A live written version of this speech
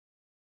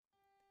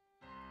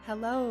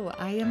Hello,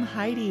 I am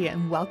Heidi,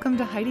 and welcome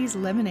to Heidi's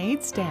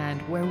Lemonade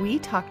Stand, where we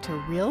talk to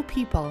real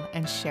people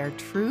and share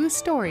true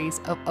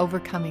stories of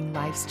overcoming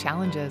life's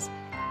challenges.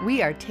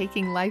 We are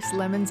taking life's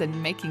lemons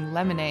and making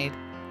lemonade.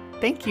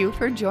 Thank you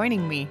for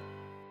joining me.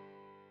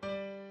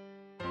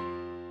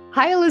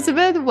 Hi,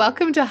 Elizabeth.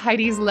 Welcome to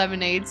Heidi's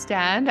Lemonade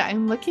Stand.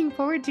 I'm looking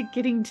forward to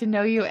getting to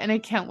know you, and I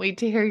can't wait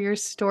to hear your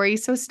story.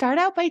 So, start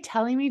out by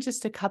telling me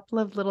just a couple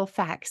of little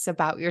facts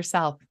about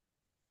yourself.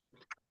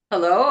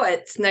 Hello,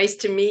 it's nice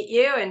to meet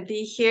you and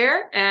be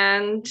here.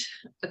 And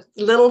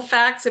little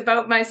facts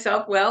about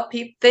myself. Well,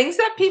 things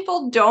that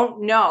people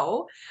don't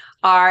know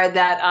are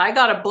that I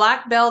got a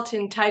black belt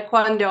in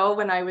Taekwondo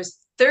when I was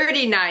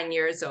 39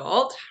 years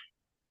old.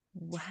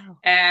 Wow.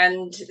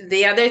 And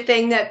the other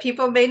thing that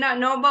people may not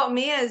know about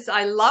me is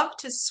I love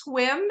to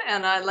swim,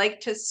 and I like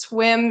to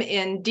swim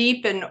in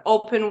deep and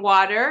open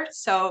water.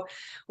 So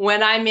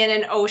when I'm in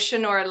an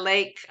ocean or a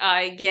lake,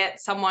 I get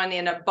someone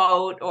in a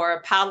boat or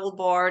a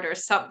paddleboard or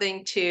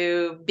something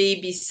to be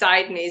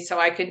beside me so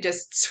I can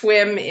just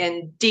swim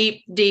in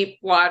deep, deep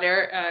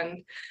water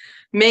and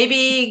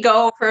maybe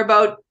go for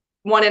about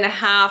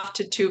 1.5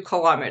 to 2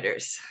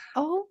 kilometers.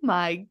 Oh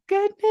my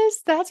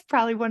goodness, that's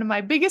probably one of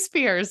my biggest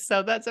fears.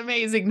 So that's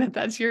amazing that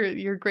that's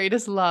your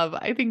greatest love.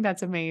 I think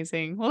that's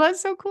amazing. Well,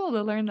 that's so cool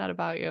to learn that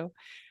about you.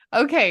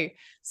 Okay,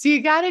 so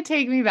you got to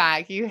take me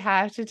back. You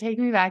have to take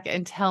me back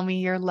and tell me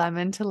your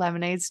lemon to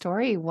lemonade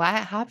story. What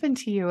happened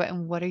to you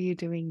and what are you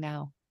doing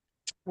now?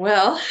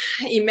 Well,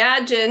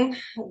 imagine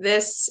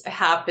this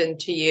happened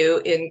to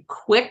you in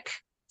quick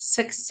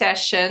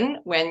succession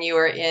when you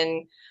were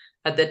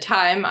at the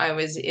time, I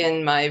was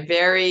in my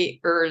very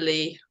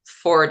early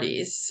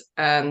 40s.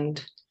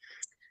 And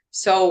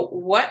so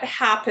what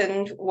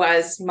happened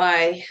was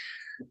my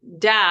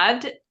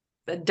dad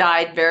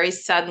died very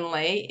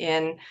suddenly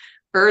in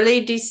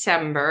early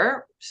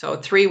December, so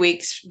 3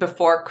 weeks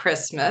before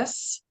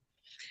Christmas.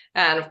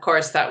 And of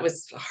course, that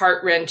was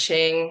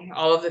heart-wrenching,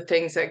 all of the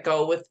things that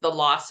go with the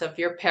loss of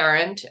your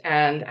parent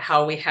and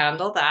how we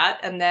handle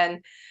that. And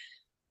then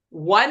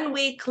 1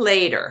 week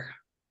later,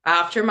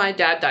 after my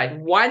dad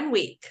died, 1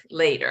 week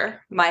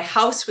later, my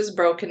house was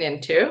broken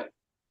into.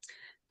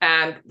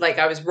 And like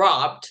I was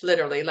robbed,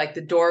 literally, like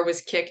the door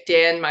was kicked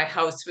in, my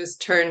house was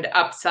turned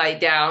upside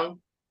down.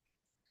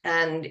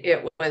 And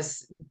it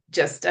was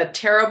just a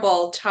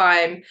terrible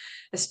time,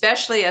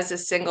 especially as a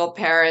single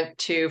parent,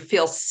 to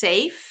feel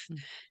safe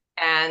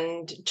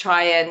and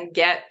try and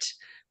get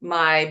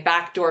my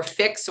back door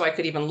fixed so I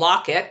could even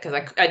lock it, because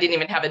I didn't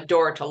even have a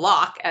door to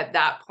lock at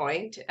that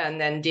point, and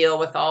then deal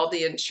with all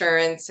the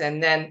insurance,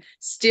 and then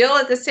still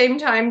at the same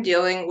time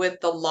dealing with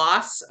the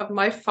loss of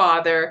my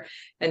father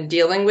and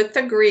dealing with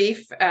the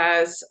grief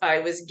as I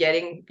was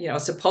getting,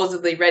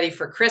 supposedly ready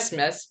for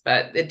Christmas,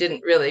 but it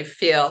didn't really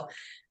feel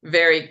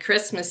very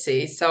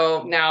Christmassy.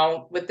 So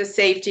now with the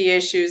safety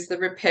issues, the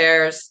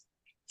repairs,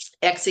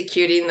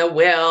 executing the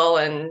will,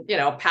 and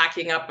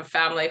packing up a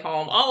family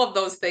home, all of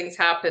those things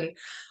happened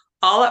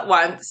all at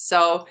once.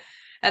 So,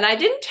 and I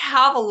didn't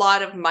have a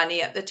lot of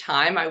money at the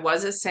time. I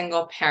was a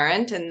single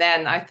parent. And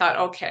then I thought,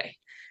 okay,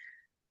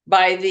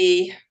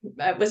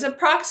 it was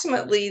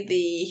approximately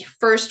the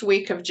first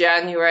week of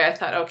January, I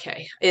thought,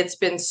 okay, it's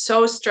been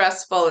so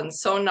stressful and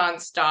so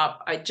nonstop.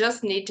 I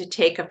just need to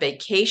take a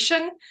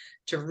vacation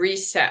to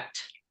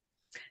reset.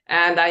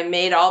 And I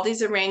made all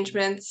these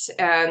arrangements,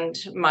 and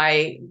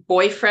my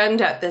boyfriend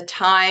at the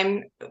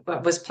time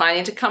was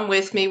planning to come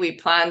with me. We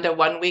planned a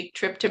 1 week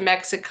trip to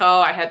Mexico.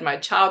 I had my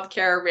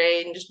childcare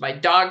arranged, my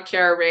dog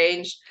care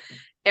arranged.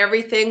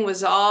 Everything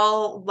was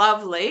all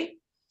lovely.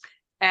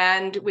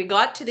 And we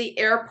got to the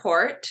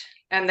airport,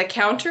 and the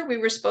counter we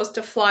were supposed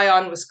to fly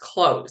on was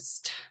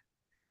closed.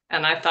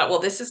 And I thought, well,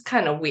 this is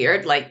kind of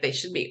weird. Like, they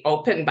should be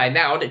open by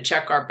now to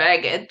check our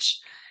baggage.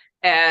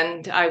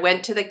 And I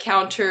went to the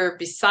counter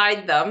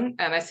beside them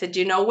and I said,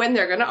 do you know when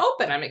they're going to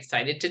open? I'm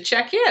excited to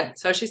check in.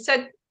 So she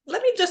said,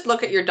 let me just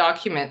look at your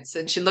documents.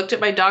 And she looked at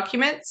my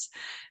documents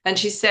and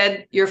she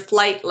said, your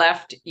flight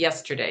left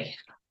yesterday.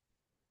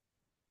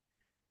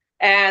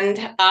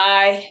 And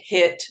I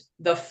hit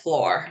the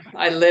floor.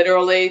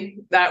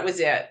 That was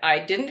it. I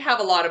didn't have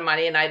a lot of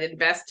money, and I'd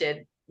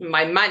invested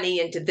my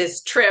money into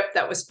this trip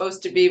that was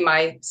supposed to be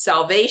my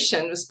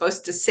salvation, was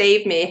supposed to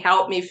save me,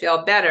 help me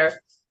feel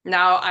better.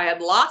 Now I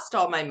had lost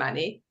all my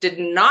money, did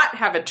not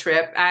have a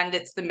trip, and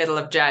it's the middle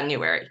of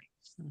January,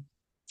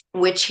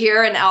 which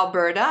here in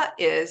Alberta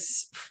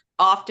is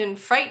often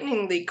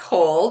frighteningly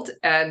cold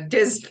and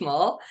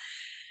dismal.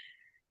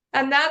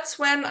 And that's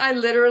when I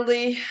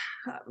literally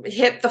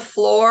hit the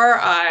floor.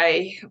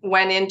 I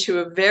went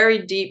into a very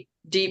deep,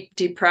 deep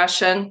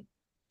depression.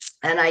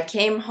 And I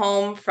came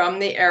home from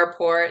the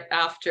airport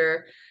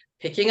after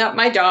picking up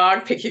my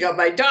dog, picking up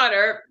my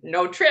daughter,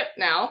 no trip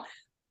now.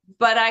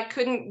 But I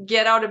couldn't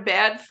get out of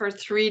bed for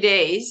 3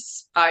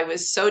 days. I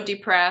was so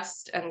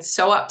depressed and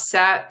so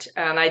upset,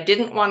 and I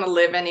didn't want to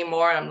live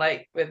anymore. I'm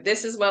like,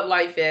 this is what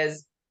life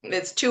is.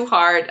 It's too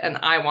hard, and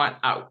I want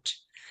out.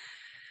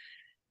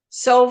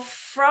 So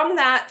from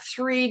that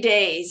 3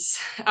 days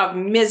of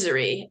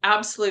misery,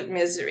 absolute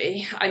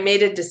misery, I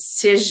made a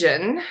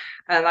decision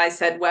and I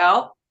said,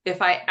 well,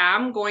 if I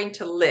am going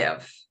to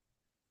live,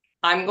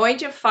 I'm going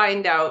to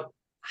find out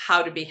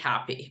how to be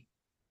happy,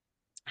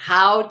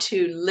 how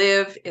to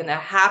live in a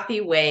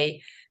happy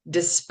way,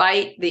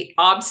 despite the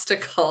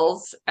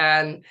obstacles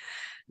and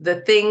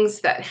the things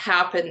that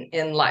happen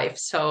in life.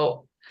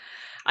 So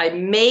I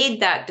made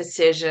that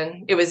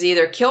decision. It was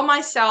either kill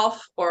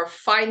myself or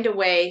find a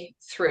way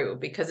through,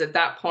 because at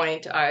that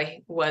point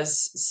I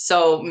was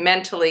so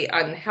mentally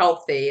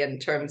unhealthy in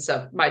terms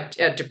of my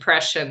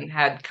depression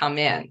had come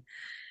in.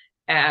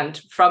 And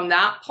from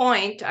that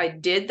point, I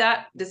did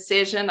that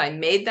decision. I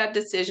made that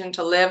decision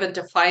to live and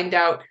to find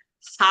out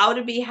how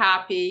to be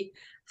happy,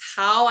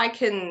 how I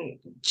can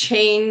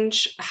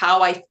change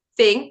how I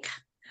think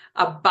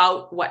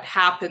about what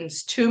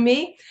happens to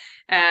me.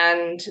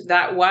 And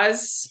that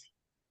was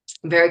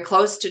very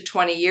close to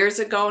 20 years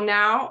ago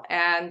now.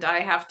 And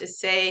I have to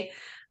say,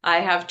 I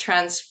have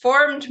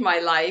transformed my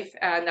life,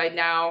 and I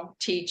now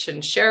teach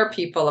and share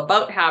people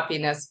about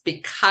happiness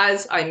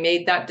because I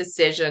made that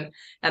decision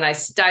and I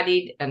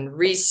studied and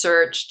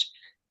researched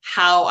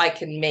how I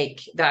can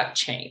make that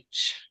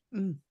change.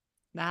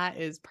 That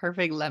is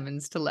perfect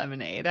lemons to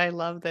lemonade. I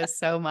love this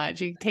so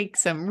much. You take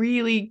some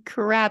really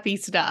crappy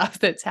stuff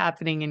that's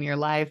happening in your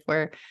life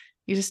where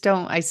you just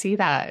don't, I see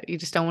that. You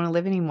just don't want to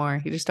live anymore.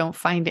 You just don't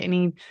find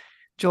any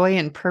joy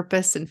and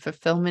purpose and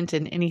fulfillment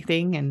in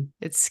anything. And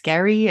it's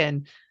scary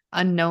and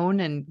unknown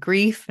and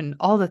grief and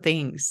all the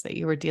things that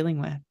you were dealing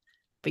with.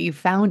 But you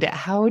found it.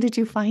 How did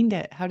you find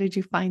it? How did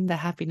you find the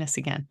happiness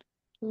again?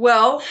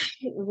 Well,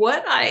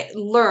 what I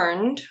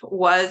learned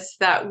was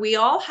that we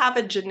all have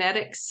a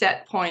genetic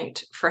set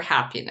point for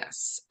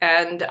happiness.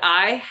 And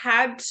I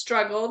had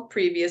struggled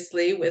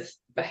previously with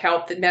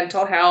health,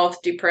 mental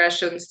health,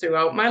 depressions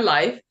throughout my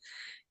life.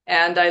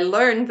 And I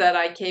learned that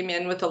I came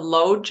in with a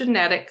low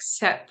genetic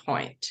set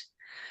point.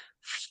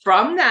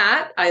 From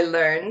that, I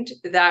learned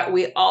that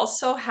we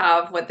also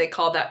have what they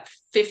call that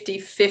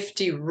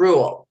 50-50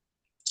 rule.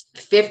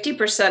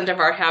 50% of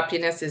our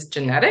happiness is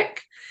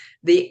genetic.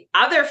 The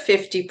other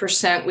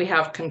 50% we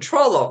have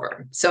control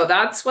over. So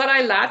that's what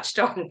I latched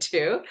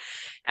onto.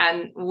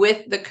 And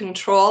with the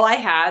control I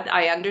had,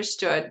 I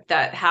understood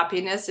that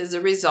happiness is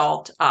a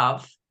result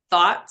of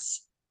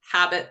thoughts,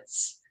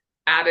 habits,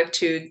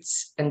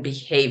 attitudes, and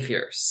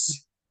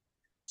behaviors.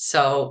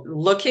 So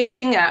looking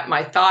at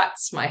my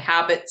thoughts, my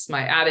habits,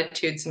 my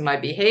attitudes, and my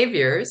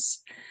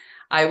behaviors,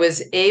 I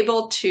was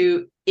able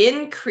to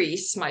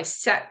increase my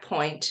set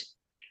point.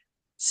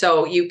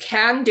 So you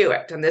can do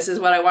it. And this is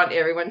what I want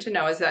everyone to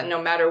know, is that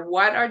no matter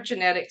what our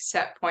genetic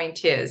set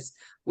point is,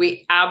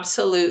 we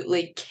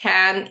absolutely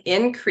can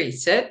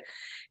increase it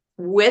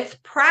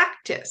with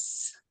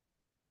practice.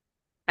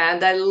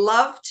 And I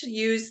love to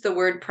use the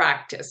word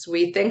practice.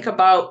 We think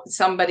about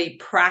somebody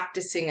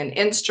practicing an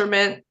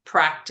instrument,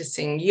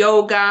 practicing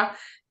yoga,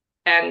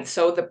 and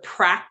so the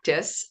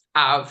practice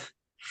of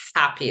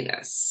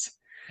happiness.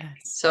 Yes.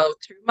 So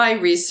through my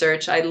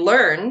research, I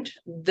learned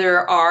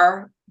there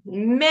are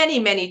many,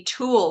 many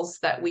tools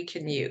that we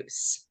can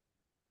use.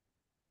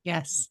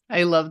 Yes,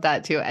 I love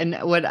that too. And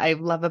what I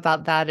love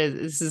about that is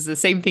this is the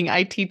same thing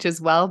I teach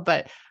as well,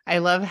 but I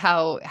love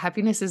how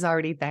happiness is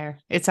already there.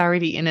 It's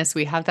already in us.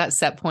 We have that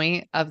set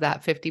point of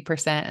that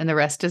 50% and the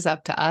rest is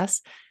up to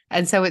us.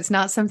 And so it's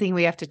not something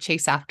we have to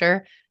chase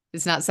after.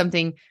 It's not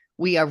something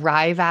we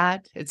arrive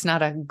at. It's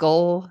not a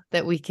goal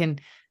that we can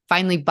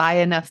finally buy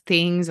enough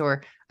things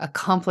or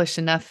accomplish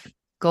enough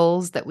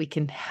goals that we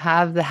can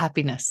have the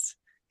happiness.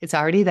 It's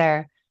already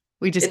there.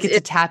 We just get to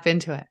tap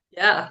into it.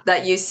 Yeah,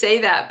 that you say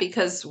that,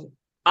 because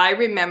I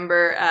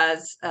remember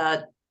as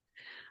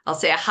I'll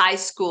say a high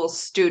school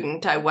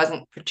student, I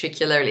wasn't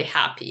particularly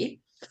happy.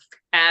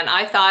 And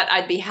I thought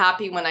I'd be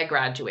happy when I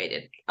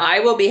graduated. I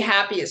will be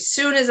happy as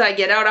soon as I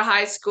get out of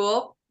high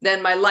school,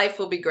 then my life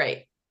will be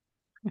great.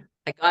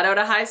 I got out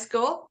of high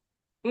school.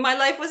 My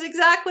life was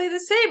exactly the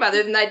same,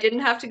 other than I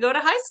didn't have to go to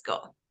high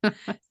school.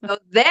 So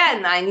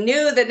then I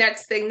knew the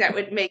next thing that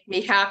would make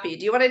me happy.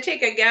 Do you want to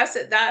take a guess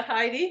at that,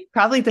 Heidi?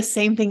 Probably the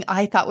same thing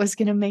I thought was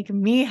going to make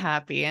me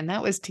happy, and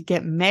that was to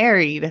get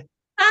married.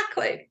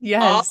 Exactly.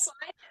 Yes. I'll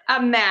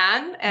find a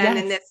man, and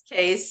in this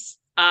case,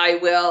 I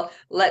will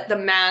let the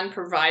man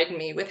provide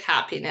me with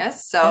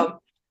happiness. So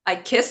I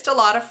kissed a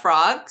lot of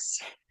frogs.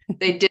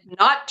 They did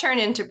not turn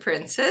into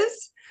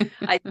princes.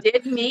 I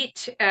did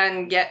meet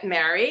and get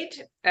married,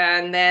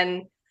 and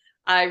then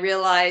I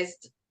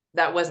realized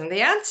that wasn't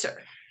the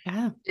answer.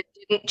 Yeah. It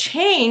didn't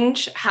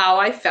change how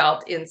I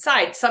felt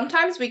inside.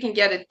 Sometimes we can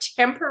get a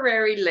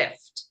temporary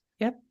lift.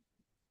 Yep.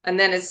 And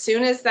then as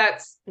soon as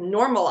that's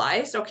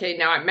normalized, okay,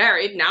 now I'm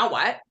married, now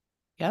what?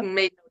 Yep. It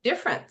made no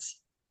difference.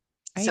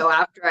 Right. So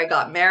after I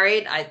got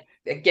married,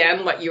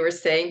 again, what you were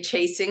saying,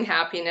 chasing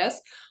happiness.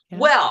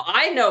 Yep. Well,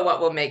 I know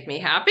what will make me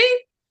happy.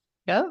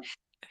 Yep.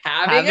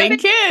 Having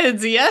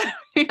kids. Yeah.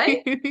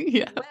 Right?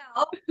 Yeah.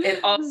 Well,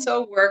 it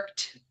also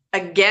worked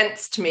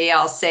against me,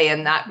 I'll say,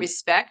 in that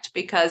respect,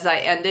 because I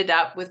ended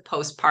up with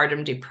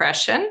postpartum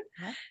depression.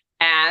 Yeah.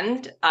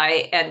 And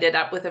I ended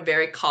up with a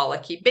very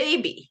colicky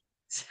baby.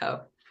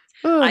 So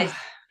Ooh, I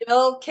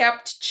still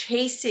kept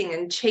chasing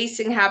and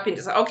chasing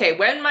happiness. Okay,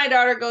 when my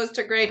daughter goes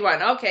to grade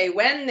 1, okay,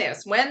 when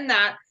this, when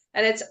that.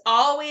 And it's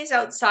always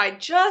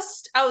outside,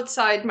 just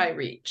outside my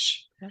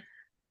reach.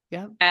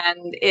 yeah.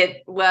 And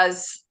it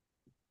was,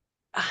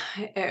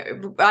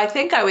 I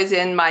think I was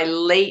in my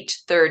late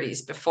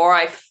 30s before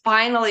I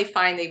finally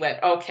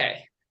went,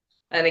 okay.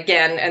 And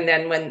again, and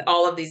then when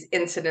all of these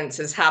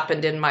incidences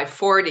happened in my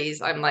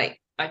 40s, I'm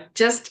like, I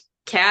just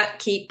can't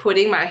keep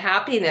putting my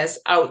happiness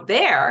out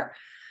there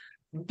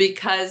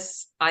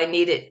because I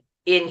need it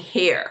in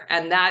here.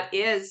 And that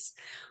is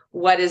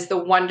what is the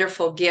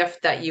wonderful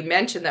gift that you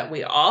mentioned that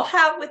we all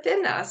have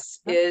within us,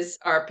 is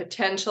our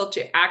potential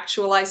to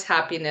actualize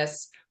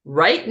happiness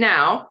right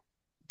now,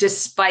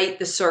 despite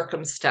the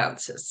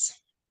circumstances.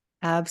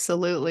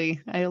 Absolutely.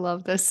 I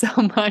love this so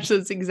much.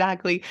 That's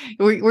exactly,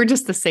 we're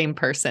just the same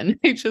person.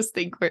 I just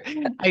think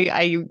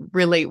I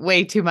relate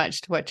way too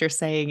much to what you're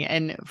saying.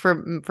 And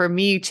for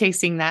me,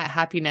 chasing that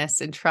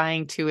happiness and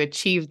trying to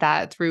achieve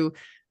that through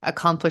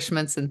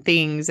accomplishments and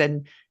things,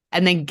 and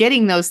then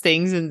getting those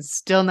things and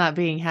still not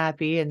being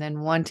happy, and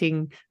then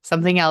wanting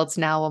something else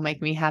now will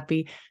make me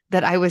happy,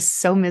 that I was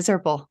so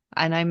miserable,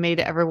 and I made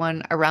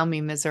everyone around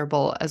me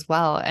miserable as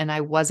well. And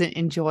I wasn't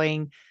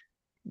enjoying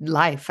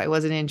life. I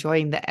wasn't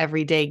enjoying the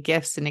everyday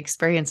gifts and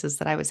experiences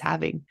that I was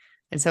having.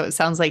 And so it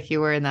sounds like you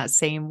were in that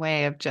same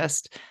way of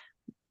just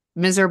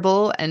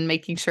miserable and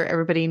making sure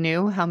everybody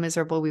knew how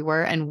miserable we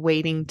were and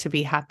waiting to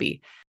be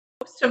happy.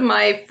 Most of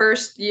my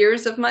first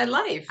years of my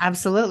life.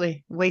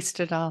 Absolutely.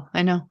 Wasted all.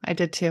 I know. I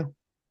did too.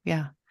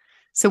 Yeah.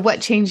 So what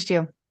changed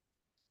you?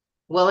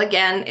 Well,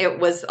 again, it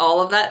was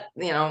all of that,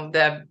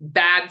 the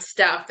bad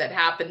stuff that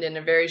happened in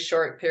a very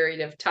short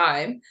period of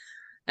time.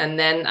 And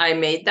then I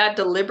made that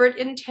deliberate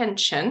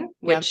intention,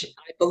 which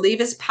I believe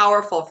is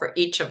powerful for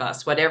each of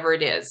us, whatever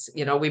it is.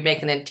 We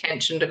make an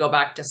intention to go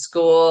back to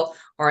school,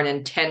 or an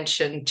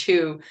intention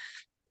to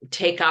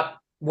take up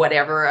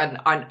whatever,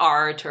 an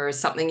art or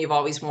something you've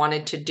always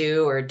wanted to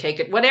do, or take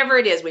it, whatever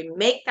it is, we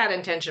make that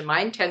intention. My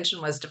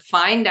intention was to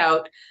find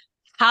out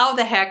how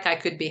the heck I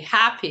could be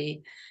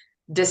happy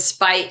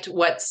despite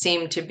what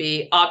seemed to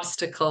be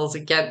obstacles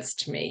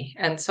against me.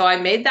 And so I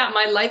made that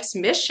my life's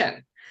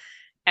mission.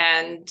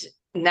 And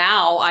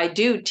now I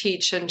do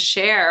teach and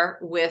share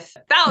with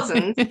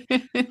thousands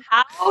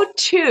how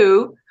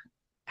to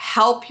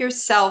help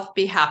yourself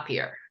be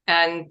happier,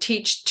 and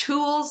teach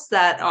tools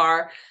that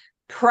are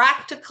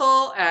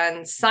practical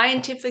and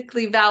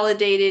scientifically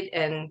validated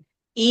and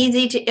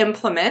easy to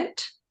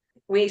implement.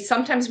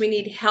 Sometimes we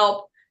need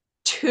help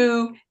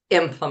to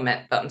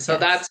implement them. So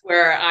that's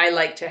where I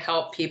like to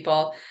help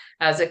people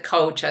as a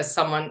coach, as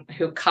someone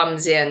who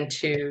comes in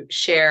to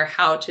share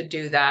how to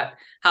do that,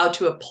 how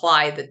to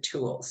apply the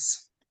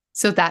tools.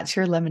 So that's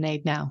your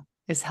lemonade now,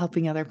 is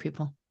helping other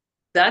people.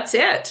 That's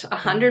it,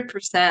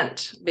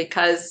 100%,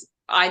 because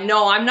I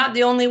know I'm not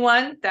the only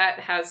one that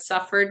has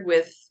suffered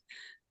with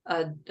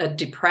a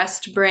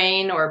depressed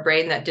brain, or a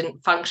brain that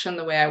didn't function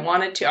the way I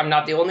wanted to. I'm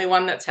not the only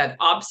one that's had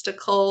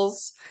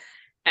obstacles.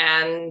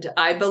 And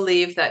I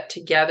believe that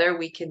together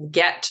we can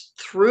get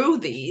through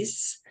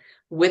these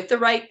with the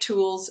right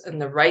tools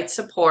and the right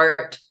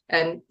support,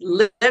 and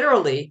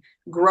literally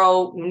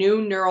grow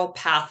new neural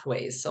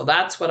pathways. So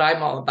that's what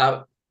I'm all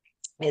about,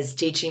 is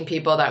teaching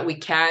people that we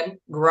can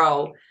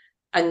grow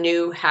a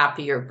new,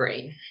 happier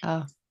brain.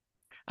 Oh,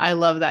 I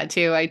love that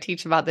too. I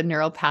teach about the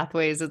neural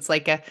pathways. It's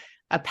like a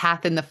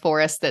path in the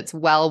forest that's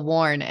well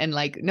worn, and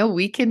like, no,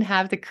 we can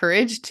have the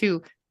courage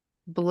to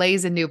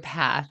blaze a new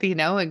path,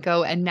 and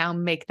go and now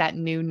make that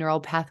new neural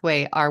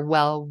pathway our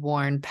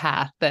well-worn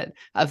path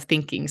of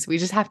thinking. So we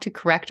just have to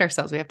correct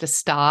ourselves. We have to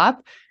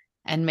stop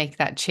and make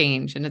that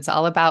change. And it's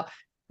all about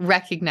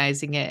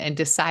recognizing it and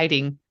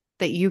deciding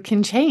that you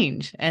can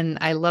change. And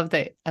I love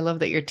that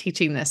you're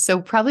teaching this.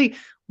 So probably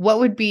what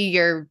would be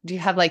do you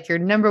have like your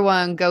number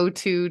one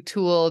go-to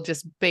tool,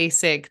 just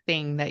basic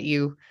thing that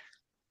you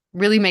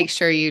really make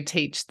sure you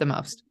teach the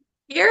most?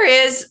 Here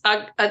is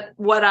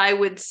what I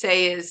would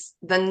say is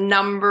the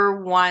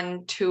number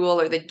one tool,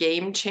 or the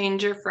game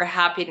changer for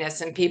happiness.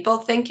 And people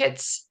think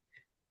it's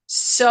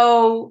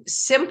so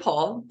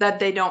simple that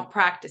they don't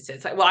practice it.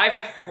 It's like, well,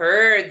 I've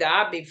heard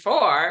that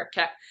before.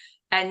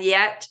 And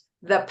yet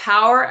the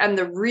power and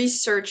the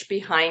research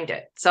behind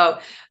it. So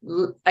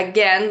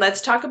again,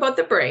 let's talk about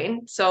the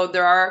brain. So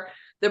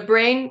the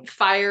brain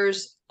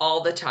fires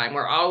all the time.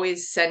 We're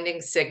always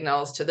sending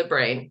signals to the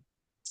brain.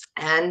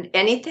 And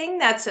anything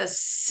that's a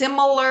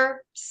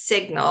similar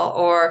signal,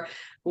 or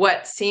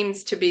what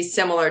seems to be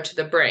similar to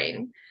the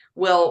brain,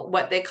 will,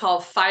 what they call,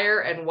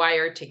 fire and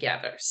wire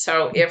together.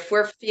 So if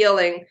we're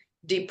feeling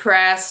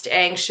depressed,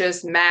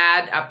 anxious,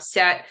 mad,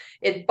 upset,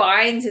 it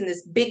binds in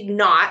this big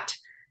knot,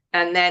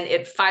 and then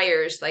it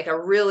fires like a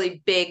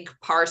really big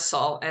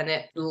parcel, and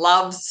it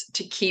loves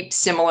to keep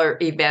similar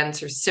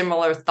events or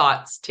similar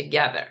thoughts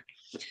together.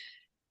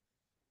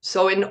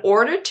 So in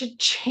order to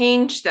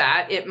change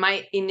that, it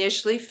might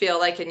initially feel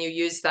like, and you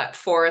use that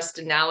forest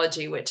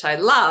analogy, which I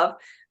love,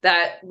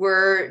 that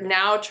we're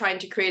now trying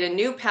to create a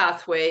new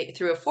pathway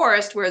through a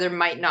forest where there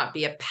might not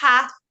be a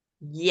path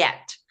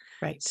yet.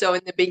 Right. So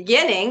in the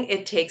beginning,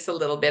 it takes a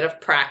little bit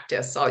of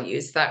practice. I'll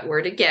use that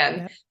word again,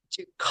 Yep.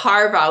 to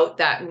carve out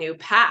that new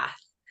path.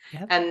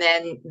 Yep. And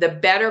then the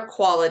better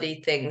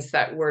quality things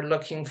that we're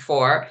looking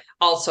for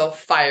also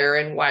fire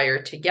and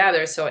wire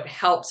together. So it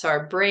helps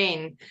our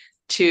brain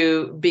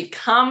to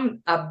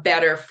become a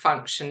better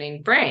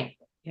functioning brain.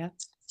 Yeah.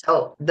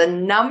 So the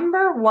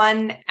number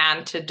one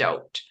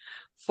antidote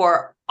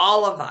for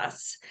all of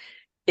us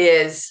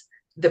is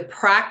the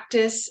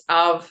practice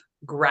of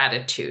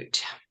gratitude.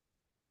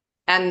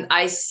 And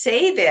I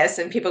say this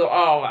and people go,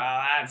 oh,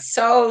 well, that's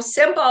so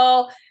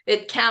simple.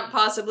 It can't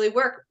possibly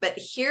work. But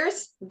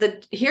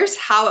here's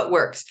how it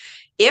works.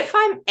 If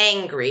I'm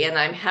angry and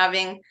I'm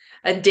having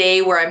a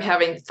day where I'm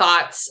having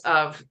thoughts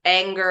of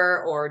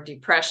anger or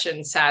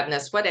depression,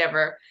 sadness,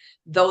 whatever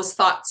those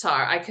thoughts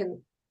are, I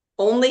can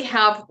only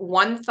have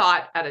one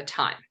thought at a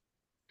time.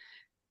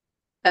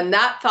 And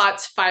that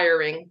thought's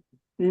firing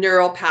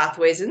neural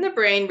pathways in the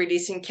brain,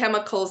 releasing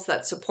chemicals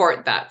that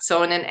support that.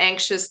 So in an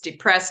anxious,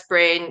 depressed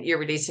brain, you're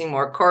releasing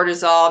more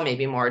cortisol,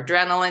 maybe more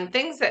adrenaline,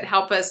 things that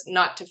help us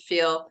not to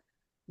feel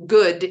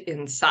good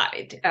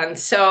inside. And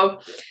so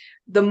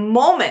the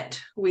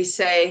moment we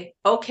say,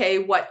 okay,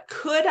 what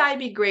could I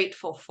be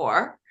grateful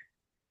for?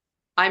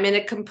 I'm in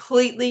a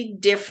completely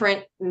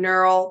different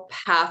neural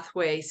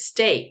pathway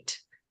state.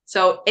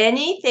 So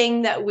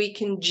anything that we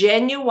can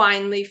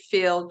genuinely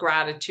feel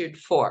gratitude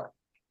for,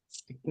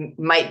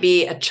 might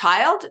be a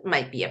child,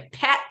 might be a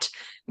pet,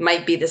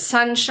 might be the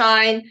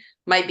sunshine,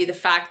 might be the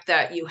fact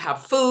that you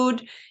have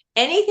food,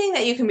 anything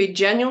that you can be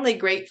genuinely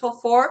grateful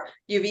for,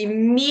 you've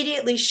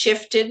immediately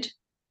shifted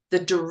the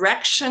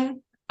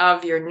direction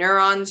of your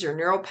neurons, your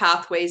neural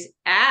pathways,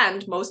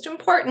 and most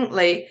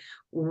importantly,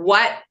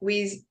 what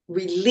we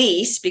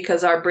release,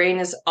 because our brain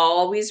is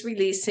always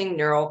releasing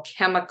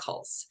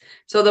neurochemicals.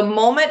 So the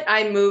moment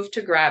I move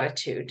to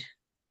gratitude,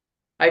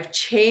 I've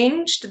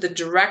changed the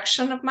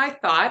direction of my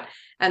thought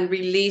and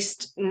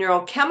released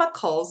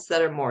neurochemicals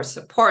that are more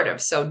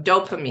supportive. So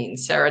dopamine,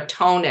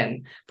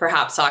 serotonin,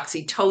 perhaps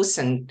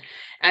oxytocin.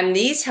 And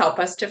these help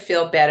us to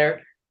feel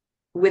better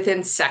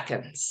within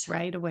seconds.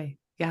 Right away.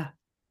 Yeah.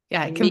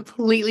 Yeah. It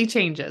completely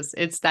changes.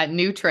 It's that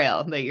new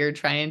trail that you're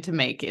trying to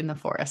make in the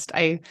forest.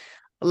 I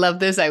love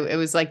this. It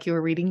was like you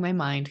were reading my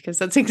mind, because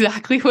that's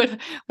exactly what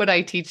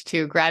I teach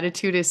too.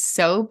 Gratitude is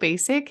so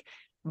basic,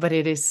 but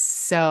it is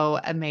so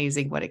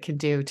amazing what it can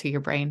do to your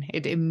brain.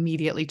 It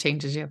immediately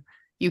changes you.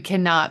 You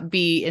cannot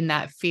be in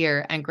that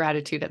fear and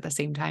gratitude at the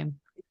same time.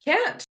 You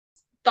can't.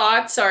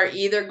 Thoughts are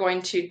either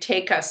going to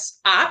take us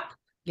up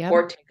Yep.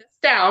 or take us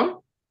down.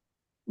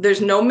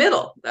 There's no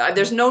middle.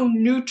 There's no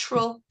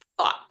neutral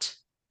thought.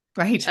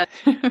 Right.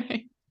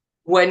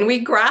 When we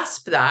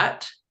grasp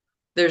that,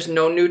 there's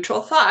no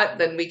neutral thought,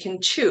 then we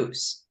can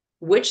choose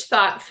which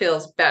thought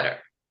feels better.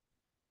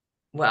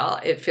 Well,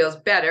 it feels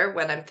better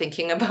when I'm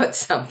thinking about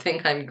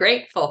something I'm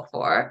grateful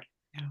for.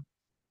 Yeah.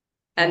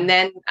 And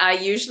then I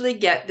usually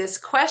get this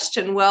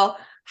question, well,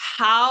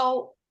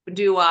 how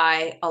do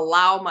I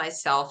allow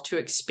myself to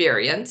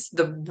experience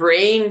the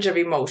range of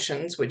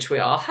emotions which we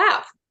all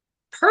have?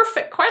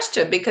 Perfect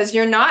question, because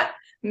you're not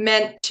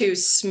meant to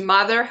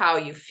smother how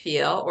you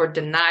feel or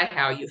deny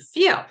how you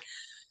feel.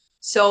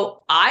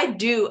 So I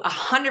do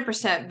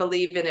 100%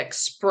 believe in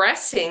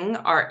expressing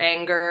our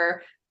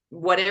anger,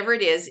 whatever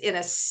it is, in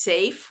a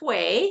safe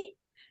way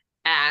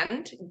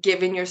and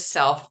giving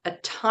yourself a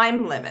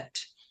time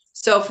limit.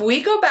 So if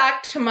we go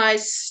back to my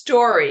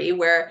story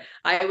where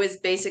I was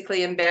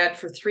basically in bed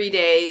for 3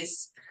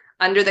 days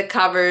under the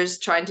covers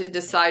trying to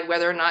decide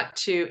whether or not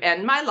to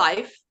end my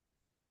life,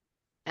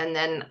 and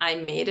then I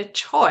made a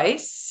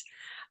choice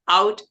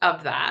out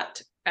of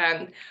that.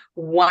 And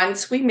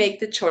once we make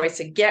the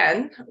choice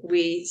again,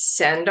 we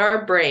send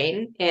our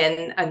brain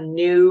in a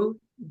new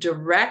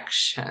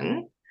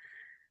direction,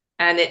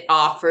 and it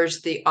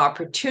offers the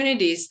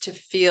opportunities to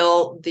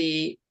feel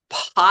the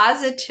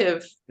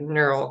positive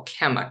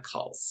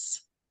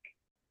neurochemicals.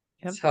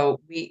 Yep. So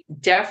we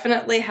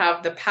definitely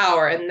have the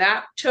power. And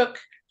that took,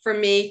 for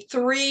me,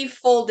 3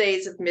 full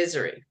days of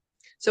misery.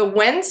 So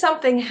when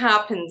something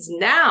happens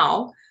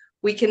now,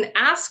 we can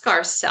ask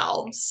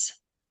ourselves,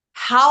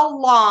 how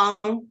long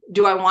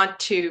do I want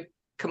to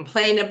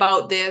complain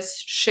about this,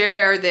 share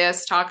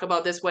this, talk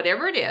about this,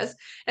 whatever it is?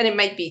 And it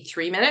might be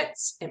 3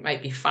 minutes, it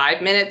might be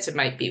 5 minutes, it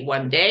might be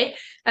 1 day.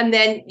 And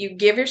then you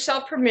give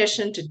yourself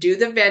permission to do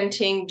the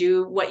venting,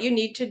 do what you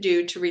need to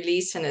do to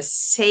release in a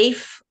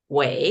safe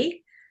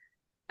way.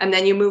 And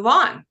then you move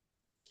on.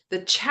 The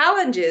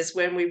challenge is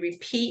when we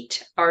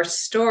repeat our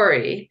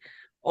story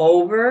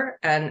over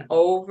and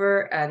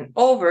over and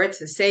over. It's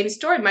the same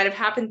story. It might have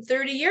happened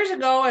 30 years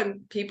ago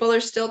and people are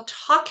still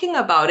talking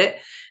about it.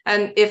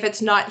 And if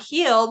it's not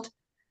healed,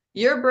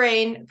 your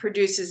brain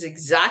produces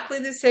exactly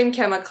the same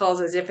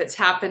chemicals as if it's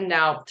happened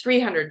now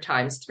 300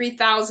 times,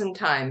 3,000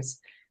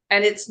 times,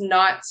 and it's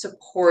not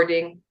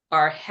supporting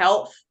our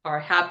health, our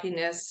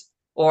happiness,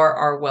 or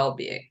our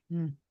well-being.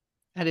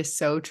 That is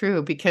so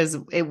true because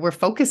we're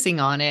focusing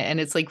on it and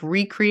it's like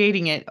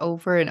recreating it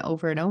over and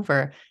over and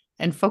over.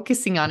 And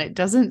focusing on it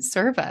doesn't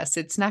serve us.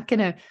 It's not going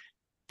to,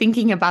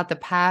 thinking about the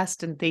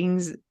past and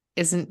things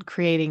isn't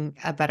creating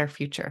a better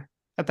future,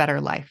 a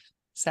better life.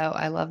 So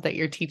I love that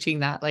you're teaching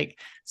that. Like,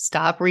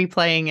 stop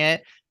replaying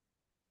it,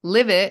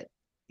 live it,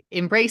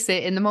 embrace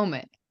it in the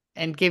moment,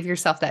 and give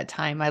yourself that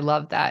time. I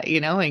love that,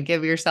 and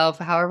give yourself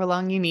however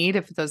long you need,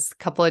 if those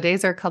couple of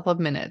days or a couple of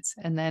minutes,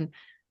 and then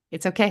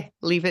it's okay.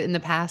 Leave it in the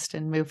past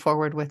and move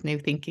forward with new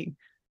thinking.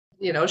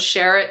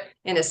 Share it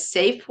in a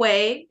safe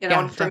way. Yeah,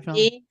 And for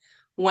definitely. me,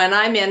 when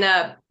I'm in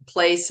a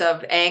place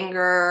of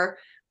anger,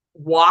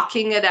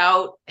 walking it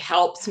out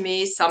helps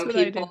me. Some That's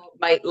what I do. people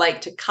might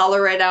like to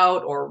color it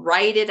out or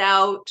write it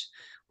out,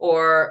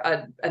 or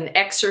an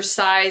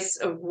exercise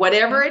of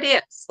whatever it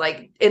is,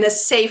 like in a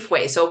safe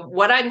way. So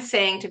what I'm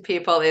saying to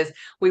people is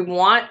we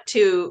want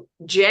to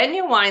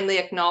genuinely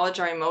acknowledge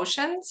our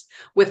emotions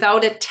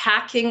without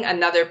attacking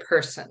another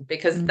person,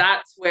 because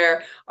that's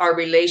where our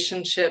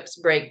relationships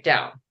break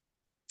down.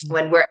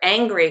 When we're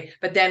angry,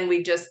 but then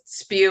we just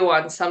spew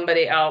on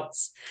somebody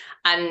else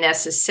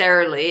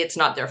unnecessarily. It's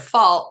not their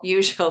fault.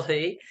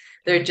 Usually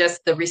they're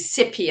just the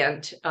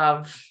recipient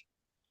of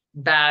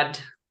bad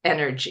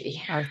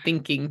energy. Our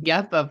thinking.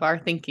 Yep. Of our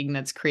thinking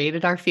that's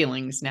created our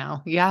feelings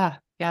now. Yeah.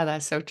 Yeah.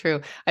 That's so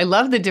true. I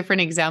love the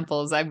different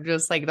examples. I'm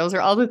just like, those are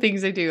all the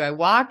things I do. I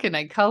walk and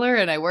I color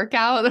and I work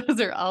out.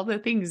 Those are all the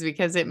things,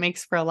 because it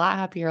makes for a lot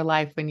happier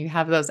life when you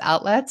have those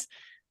outlets.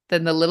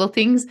 Then the little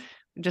things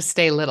just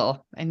stay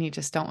little and you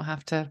just don't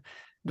have to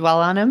dwell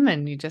on them,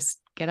 and you just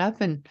get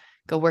up and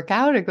go work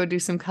out or go do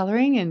some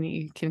coloring, and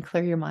you can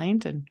clear your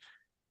mind and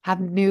have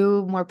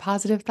new, more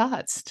positive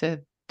thoughts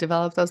to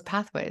develop those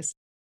pathways.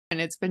 And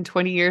it's been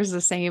 20 years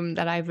the same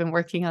that I've been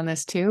working on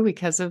this too,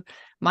 because of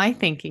my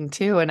thinking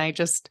too. And I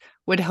just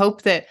would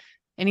hope that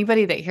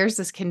anybody that hears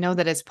this can know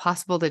that it's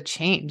possible to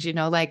change.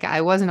 Like, I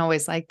wasn't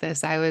always like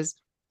this. I was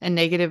a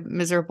negative,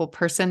 miserable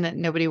person that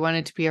nobody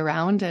wanted to be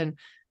around. And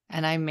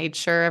I made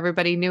sure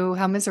everybody knew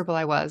how miserable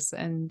I was.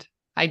 And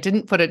I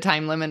didn't put a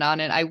time limit on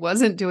it. I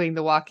wasn't doing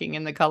the walking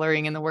and the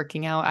coloring and the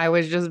working out. I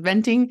was just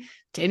venting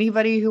to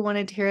anybody who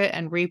wanted to hear it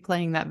and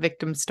replaying that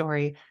victim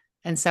story.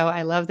 And so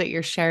I love that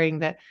you're sharing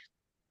that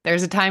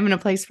there's a time and a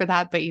place for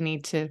that, but you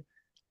need to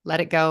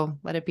let it go,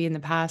 let it be in the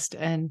past,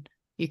 and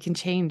you can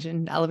change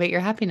and elevate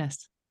your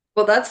happiness.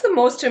 Well, that's the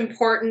most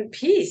important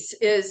piece,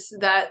 is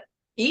that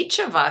each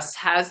of us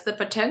has the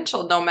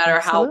potential, no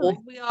matter how old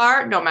we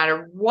are, no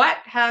matter what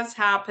has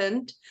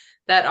happened,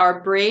 that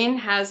our brain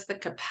has the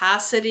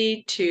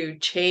capacity to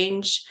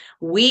change.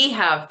 We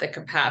have the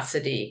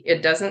capacity.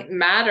 It doesn't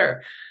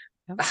matter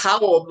how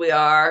old we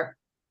are.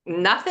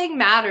 Nothing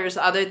matters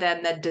other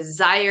than the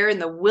desire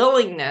and the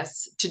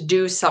willingness to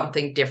do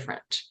something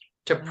different,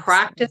 to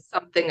practice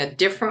something a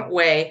different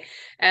way.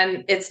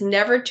 And it's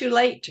never too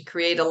late to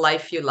create a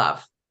life you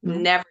love.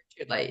 Never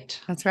too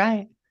late. That's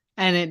right.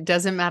 And it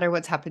doesn't matter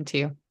what's happened to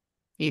you.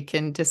 You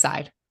can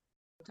decide.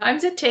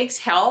 Sometimes it takes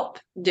help.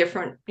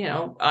 Different,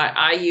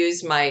 I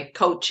use my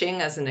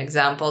coaching as an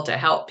example to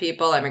help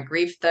people. I'm a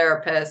grief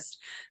therapist.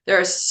 There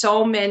are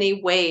so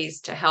many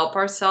ways to help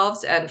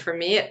ourselves. And for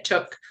me, it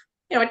took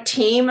a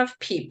team of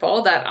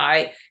people that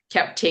I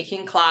kept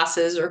taking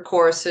classes or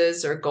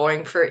courses or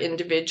going for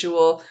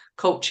individual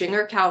coaching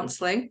or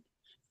counseling.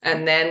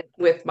 And then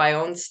with my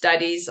own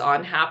studies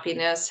on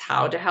happiness,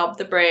 how to help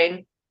the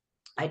brain,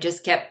 I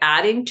just kept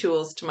adding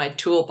tools to my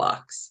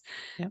toolbox.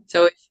 Yep.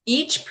 So if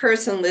each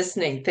person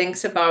listening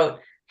thinks about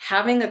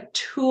having a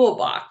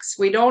toolbox,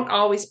 we don't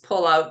always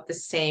pull out the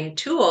same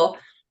tool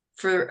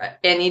for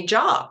any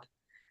job.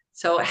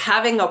 So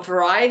having a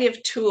variety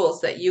of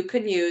tools that you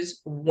can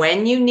use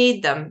when you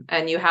need them,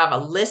 and you have a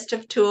list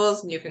of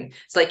tools, and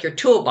it's like your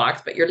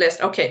toolbox, but your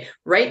list. Okay,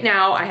 right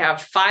now I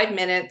have 5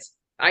 minutes.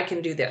 I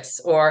can do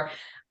this, or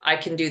I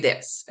can do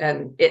this.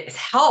 And it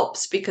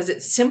helps because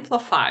it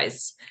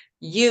simplifies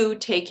you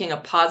taking a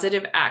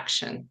positive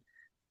action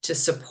to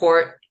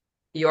support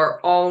your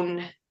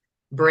own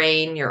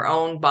brain, your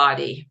own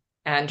body,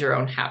 and your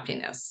own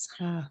happiness.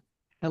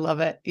 I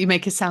love it. You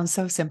make it sound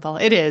so simple.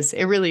 It is.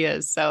 It really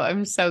is. So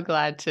I'm so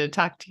glad to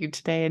talk to you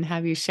today and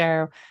have you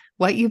share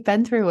what you've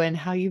been through and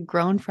how you've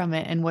grown from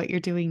it and what you're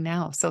doing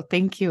now. So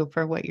thank you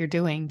for what you're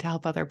doing to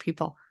help other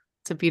people.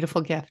 It's a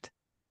beautiful gift.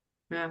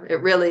 Yeah,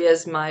 it really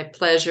is my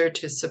pleasure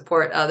to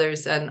support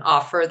others and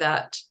offer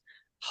that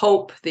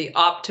hope, the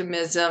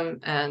optimism,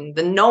 and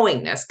the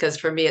knowingness, because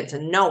for me, it's a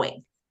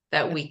knowing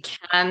that we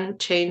can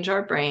change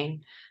our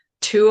brain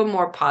to a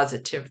more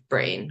positive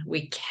brain.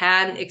 We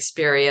can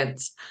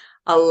experience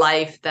a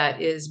life that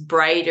is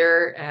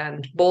brighter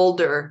and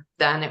bolder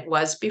than it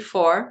was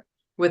before,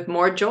 with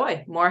more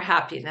joy, more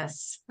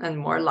happiness, and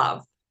more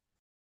love.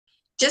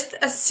 Just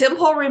a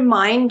simple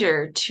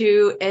reminder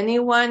to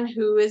anyone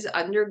who is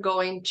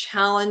undergoing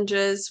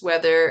challenges,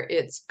 whether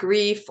it's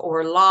grief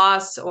or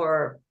loss,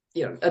 or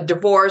a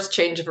divorce,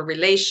 change of a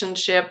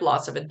relationship,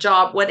 loss of a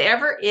job,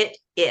 whatever it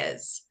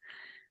is,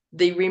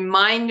 the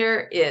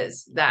reminder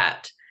is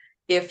that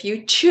if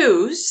you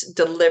choose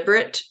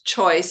deliberate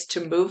choice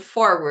to move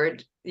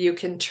forward, you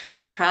can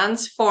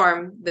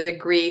transform the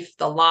grief,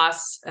 the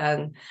loss,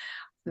 and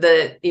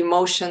the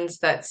emotions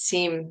that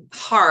seem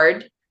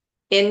hard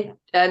in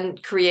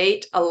and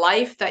create a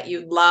life that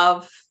you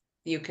love.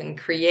 You can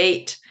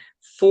create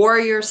for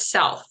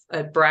yourself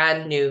a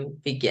brand new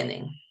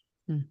beginning.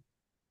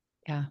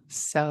 Yeah,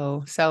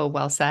 so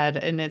well said,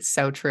 and it's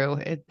so true.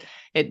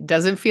 It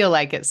doesn't feel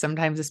like it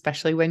sometimes,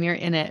 especially when you're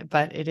in it,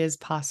 but it is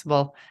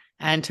possible.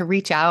 And to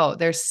reach out,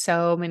 there's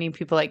so many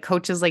people like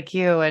coaches like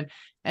you and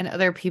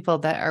other people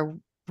that are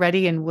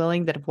ready and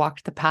willing, that have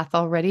walked the path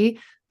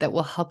already, that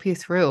will help you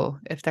through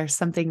if there's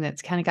something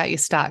that's kind of got you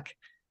stuck,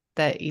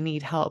 that you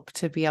need help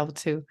to be able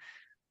to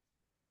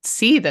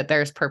see that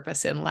there's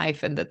purpose in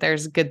life and that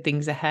there's good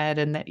things ahead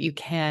and that you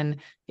can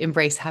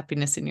embrace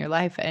happiness in your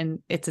life, and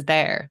it's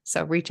there.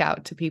 So reach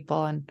out to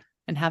people and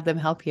have them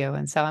help you.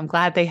 And so I'm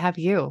glad they have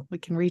you. We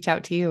can reach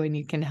out to you and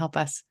you can help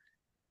us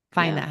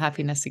find that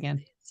happiness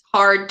again. It's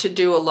hard to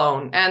do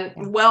alone, and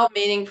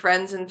well-meaning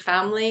friends and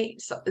family,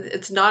 so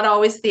it's not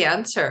always the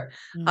answer.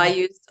 I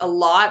used a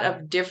lot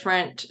of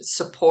different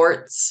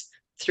supports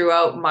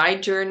throughout my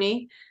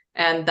journey.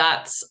 And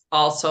that's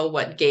also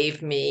what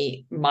gave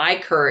me my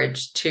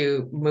courage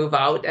to move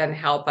out and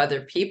help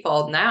other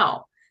people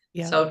now.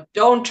 Yeah. So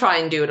don't try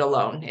and do it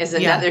alone is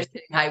another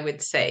thing I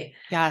would say.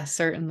 Yeah,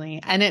 certainly.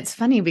 And it's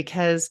funny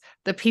because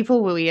the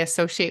people we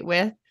associate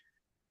with,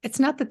 it's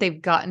not that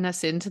they've gotten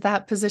us into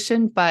that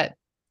position, but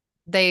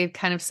they've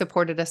kind of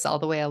supported us all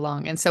the way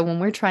along. And so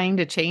when we're trying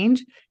to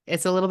change,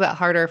 it's a little bit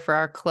harder for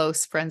our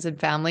close friends and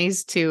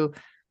families to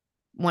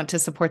want to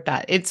support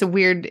that. It's a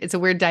weird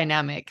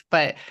dynamic,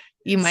 but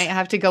you might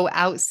have to go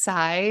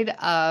outside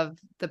of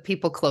the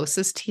people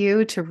closest to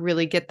you to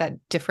really get that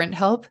different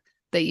help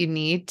that you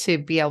need to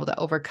be able to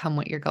overcome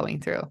what you're going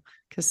through.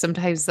 Because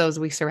sometimes those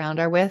we surround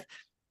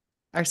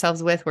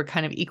ourselves with, we're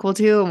kind of equal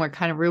to, and we're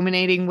kind of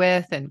ruminating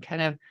with and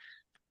kind of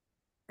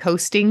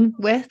coasting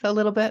with a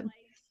little bit.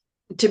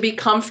 To be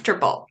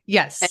comfortable.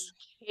 Yes. And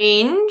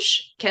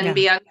change can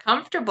be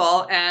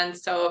uncomfortable. And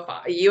so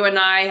if you and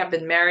I have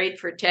been married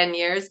for 10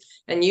 years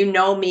and you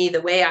know me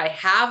the way I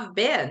have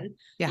been,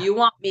 you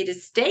want me to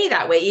stay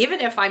that way. Even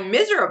if I'm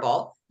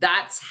miserable,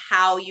 that's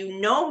how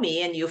you know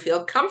me and you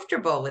feel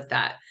comfortable with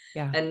that.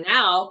 Yeah. And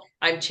now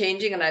I'm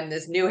changing and I'm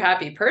this new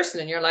happy person.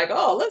 And you're like,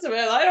 oh,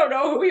 Elizabeth, I don't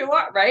know who you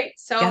are. Right.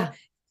 So it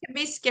can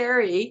be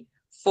scary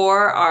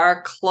for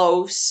our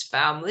close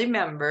family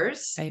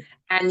members. Right.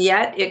 And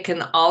yet it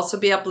can also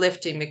be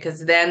uplifting,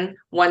 because then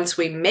once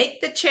we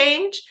make the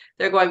change,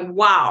 they're going,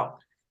 wow,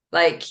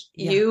 like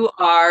you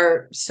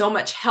are so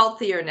much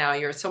healthier now.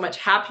 You're so much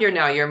happier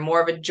now. You're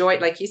more of a joy,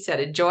 like you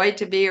said, a joy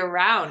to be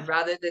around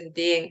rather than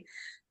being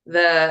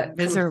the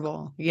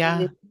miserable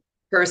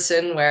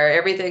person where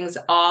everything's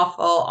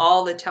awful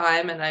all the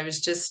time. And I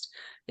was just,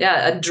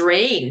 a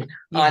drain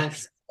on.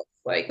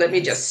 Like, let me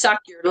just suck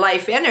your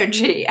life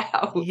energy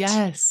out.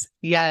 Yes.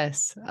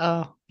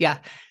 Oh, yeah.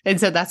 And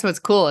so that's what's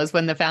cool, is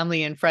when the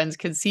family and friends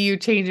can see you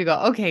change and go,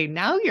 okay,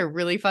 now you're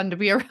really fun to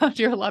be around.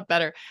 You're a lot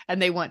better.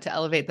 And they want to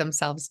elevate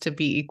themselves to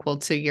be equal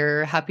to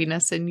your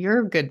happiness and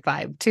your good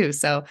vibe too.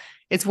 So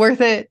it's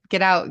worth it.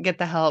 Get out, get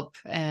the help,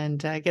 and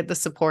get the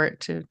support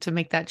to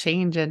make that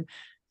change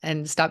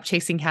and stop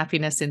chasing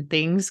happiness in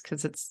things,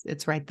 because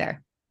it's right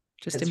there.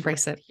 Just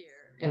embrace it.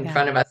 In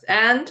front of us.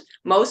 And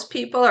most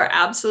people are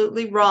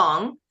absolutely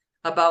wrong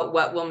about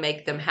what will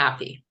make them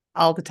happy.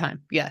 All the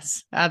time.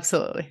 Yes,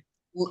 absolutely.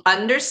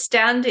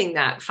 Understanding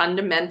that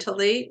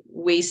fundamentally,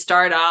 we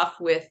start off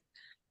with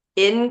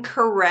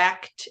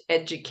incorrect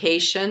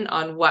education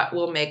on what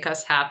will make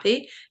us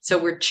happy. So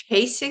we're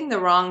chasing the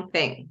wrong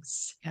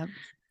things. Yep,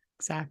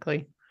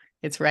 exactly.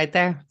 It's right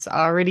there. It's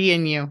already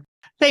in you.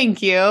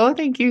 Thank you.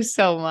 Thank you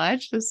so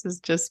much. This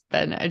has just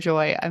been a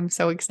joy. I'm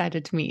so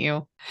excited to meet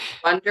you.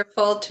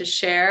 Wonderful to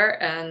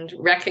share and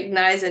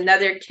recognize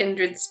another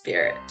kindred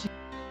spirit.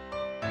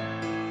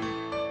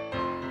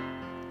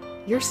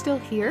 You're still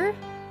here?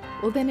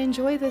 Well, then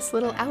enjoy this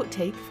little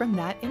outtake from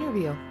that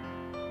interview.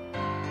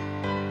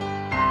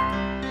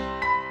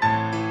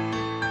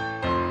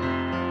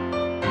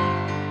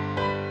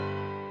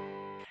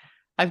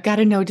 I've got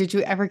to know, did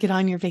you ever get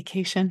on your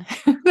vacation?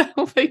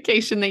 The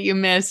vacation that you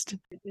missed?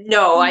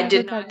 No, I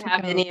did not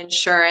have any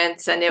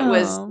insurance, and it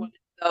was one of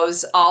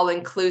those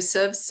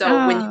all-inclusive.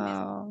 So when you miss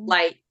a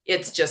flight,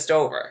 it's just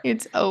over.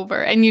 It's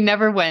over. And you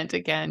never went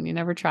again. You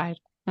never tried.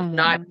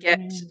 Not get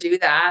to do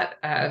that.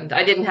 And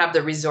I didn't have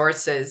the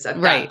resources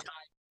at that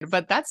time.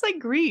 But that's like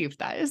grief.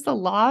 That is the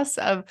loss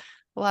of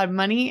a lot of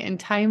money and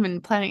time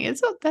and planning.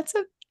 That's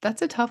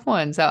a tough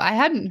one. So I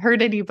hadn't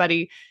heard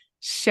anybody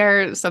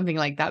share something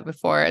like that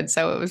before. And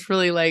so it was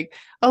really like,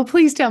 oh,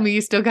 please tell me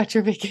you still got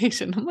your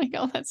vacation. I'm like,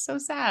 oh, that's so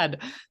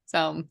sad.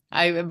 So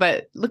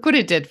but look what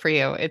it did for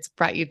you. It's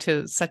brought you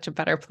to such a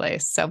better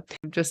place. So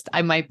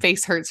my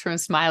face hurts from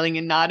smiling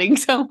and nodding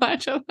so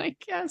much. I'm like,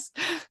 yes,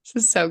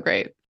 this is so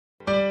great.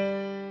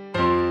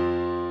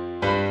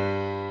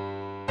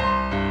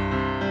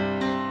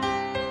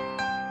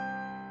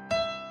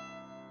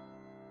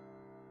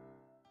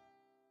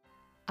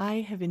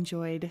 I have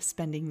enjoyed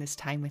spending this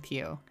time with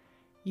you.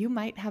 You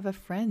might have a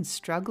friend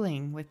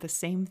struggling with the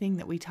same thing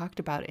that we talked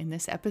about in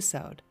this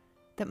episode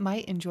that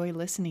might enjoy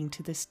listening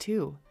to this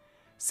too.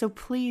 So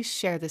please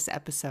share this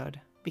episode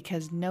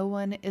because no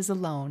one is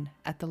alone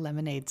at the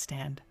lemonade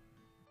stand.